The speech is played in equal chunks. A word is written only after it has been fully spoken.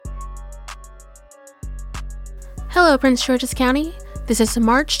Hello, Prince George's County. This is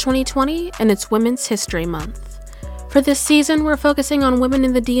March 2020, and it's Women's History Month. For this season, we're focusing on women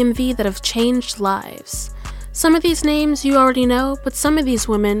in the DMV that have changed lives. Some of these names you already know, but some of these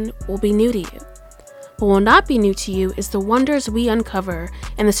women will be new to you. What will not be new to you is the wonders we uncover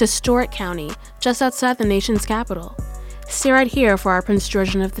in this historic county just outside the nation's capital. Stay right here for our Prince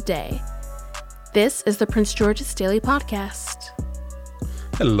Georgian of the Day. This is the Prince George's Daily Podcast.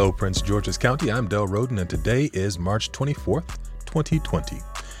 Hello, Prince George's County. I'm Del Roden, and today is March 24th, 2020.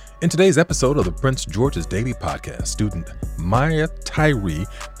 In today's episode of the Prince George's Daily Podcast, student Maya Tyree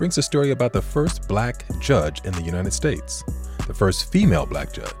brings a story about the first black judge in the United States, the first female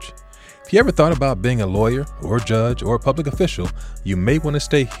black judge. If you ever thought about being a lawyer or judge or public official, you may want to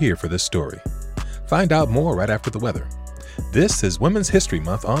stay here for this story. Find out more right after the weather. This is Women's History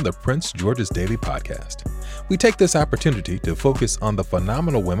Month on the Prince George's Daily Podcast. We take this opportunity to focus on the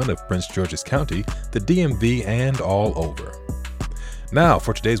phenomenal women of Prince George's County, the DMV, and all over. Now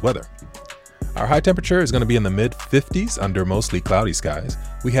for today's weather. Our high temperature is going to be in the mid-50s under mostly cloudy skies.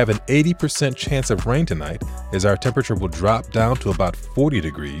 We have an 80% chance of rain tonight as our temperature will drop down to about 40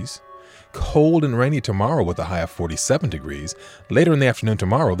 degrees. Cold and rainy tomorrow with a high of 47 degrees. Later in the afternoon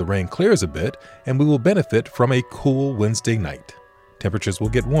tomorrow, the rain clears a bit and we will benefit from a cool Wednesday night. Temperatures will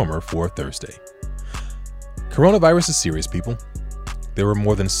get warmer for Thursday. Coronavirus is serious, people. There were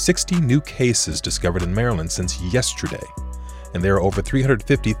more than 60 new cases discovered in Maryland since yesterday, and there are over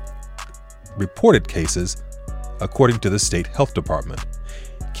 350 reported cases, according to the state health department.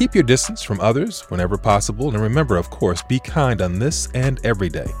 Keep your distance from others whenever possible, and remember, of course, be kind on this and every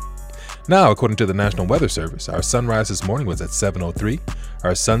day. Now, according to the National Weather Service, our sunrise this morning was at 7:03.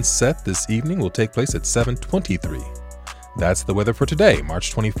 Our sunset this evening will take place at 7:23. That's the weather for today,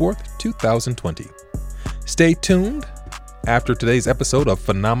 March 24th, 2020. Stay tuned. After today's episode of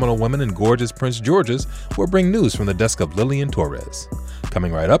Phenomenal Women in Gorgeous Prince George's, we'll bring news from the desk of Lillian Torres.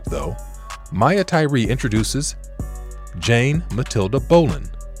 Coming right up, though, Maya Tyree introduces Jane Matilda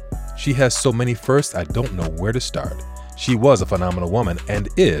Boland. She has so many firsts, I don't know where to start. She was a phenomenal woman and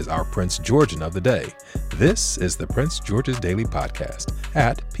is our Prince Georgian of the Day. This is the Prince George's Daily Podcast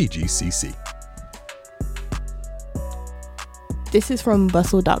at PGCC. This is from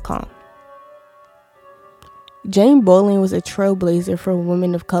Bustle.com. Jane Boland was a trailblazer for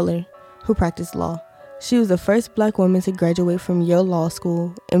women of color who practiced law. She was the first black woman to graduate from Yale Law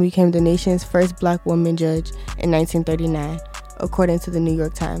School and became the nation's first black woman judge in 1939, according to the New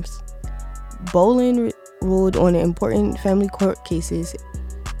York Times. Boland ruled on important family court cases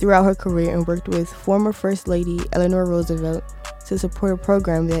throughout her career and worked with former First Lady Eleanor Roosevelt to support a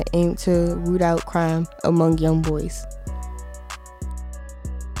program that aimed to root out crime among young boys.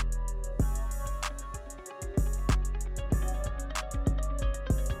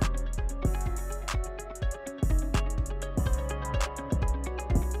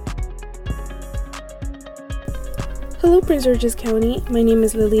 Hello, Prince George's County. My name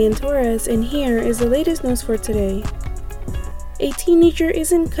is Lillian Torres, and here is the latest news for today. A teenager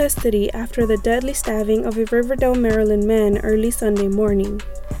is in custody after the deadly stabbing of a Riverdale, Maryland man early Sunday morning.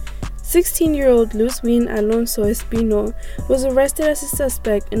 16-year-old Luzwin Alonso Espino was arrested as a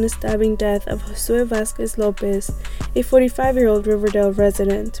suspect in the stabbing death of Josue Vasquez Lopez, a 45-year-old Riverdale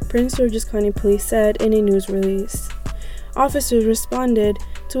resident, Prince George's County Police said in a news release. Officers responded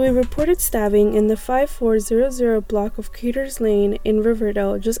to a reported stabbing in the 5400 block of Craters Lane in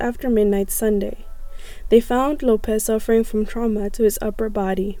Riverdale just after midnight Sunday. They found Lopez suffering from trauma to his upper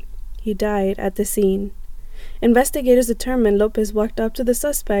body. He died at the scene. Investigators determined Lopez walked up to the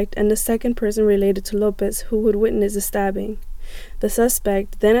suspect and the second person related to Lopez who would witness the stabbing. The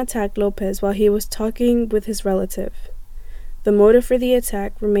suspect then attacked Lopez while he was talking with his relative. The motive for the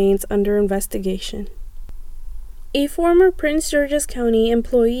attack remains under investigation. A former Prince George's County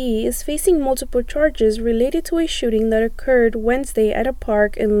employee is facing multiple charges related to a shooting that occurred Wednesday at a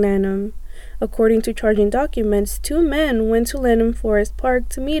park in Lanham. According to charging documents, 2 men went to Lanham Forest Park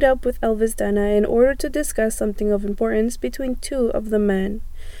to meet up with Elvis Dana in order to discuss something of importance between 2 of the men.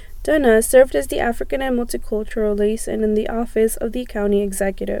 Dana served as the African and multicultural liaison in the office of the county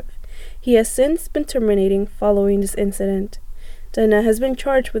executive. He has since been terminated following this incident. Dana has been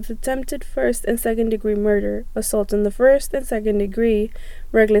charged with attempted first and second degree murder, assault in the first and second degree,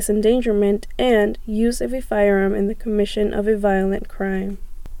 reckless endangerment, and use of a firearm in the commission of a violent crime.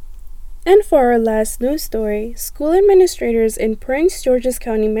 And for our last news story, school administrators in Prince George's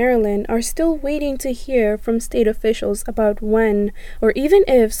County, Maryland are still waiting to hear from state officials about when or even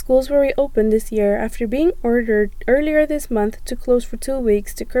if schools will reopen this year after being ordered earlier this month to close for 2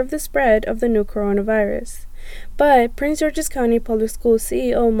 weeks to curb the spread of the new coronavirus. But Prince George's County Public Schools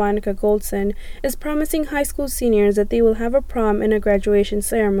CEO Monica Goldson is promising high school seniors that they will have a prom and a graduation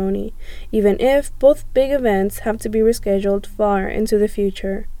ceremony, even if both big events have to be rescheduled far into the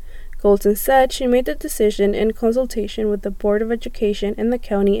future. Goldson said she made the decision in consultation with the Board of Education and the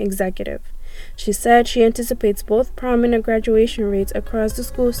county executive. She said she anticipates both prom and graduation rates across the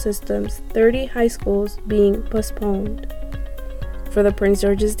school system's 30 high schools being postponed. For the Prince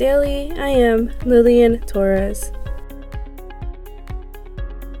George's Daily, I am Lillian Torres.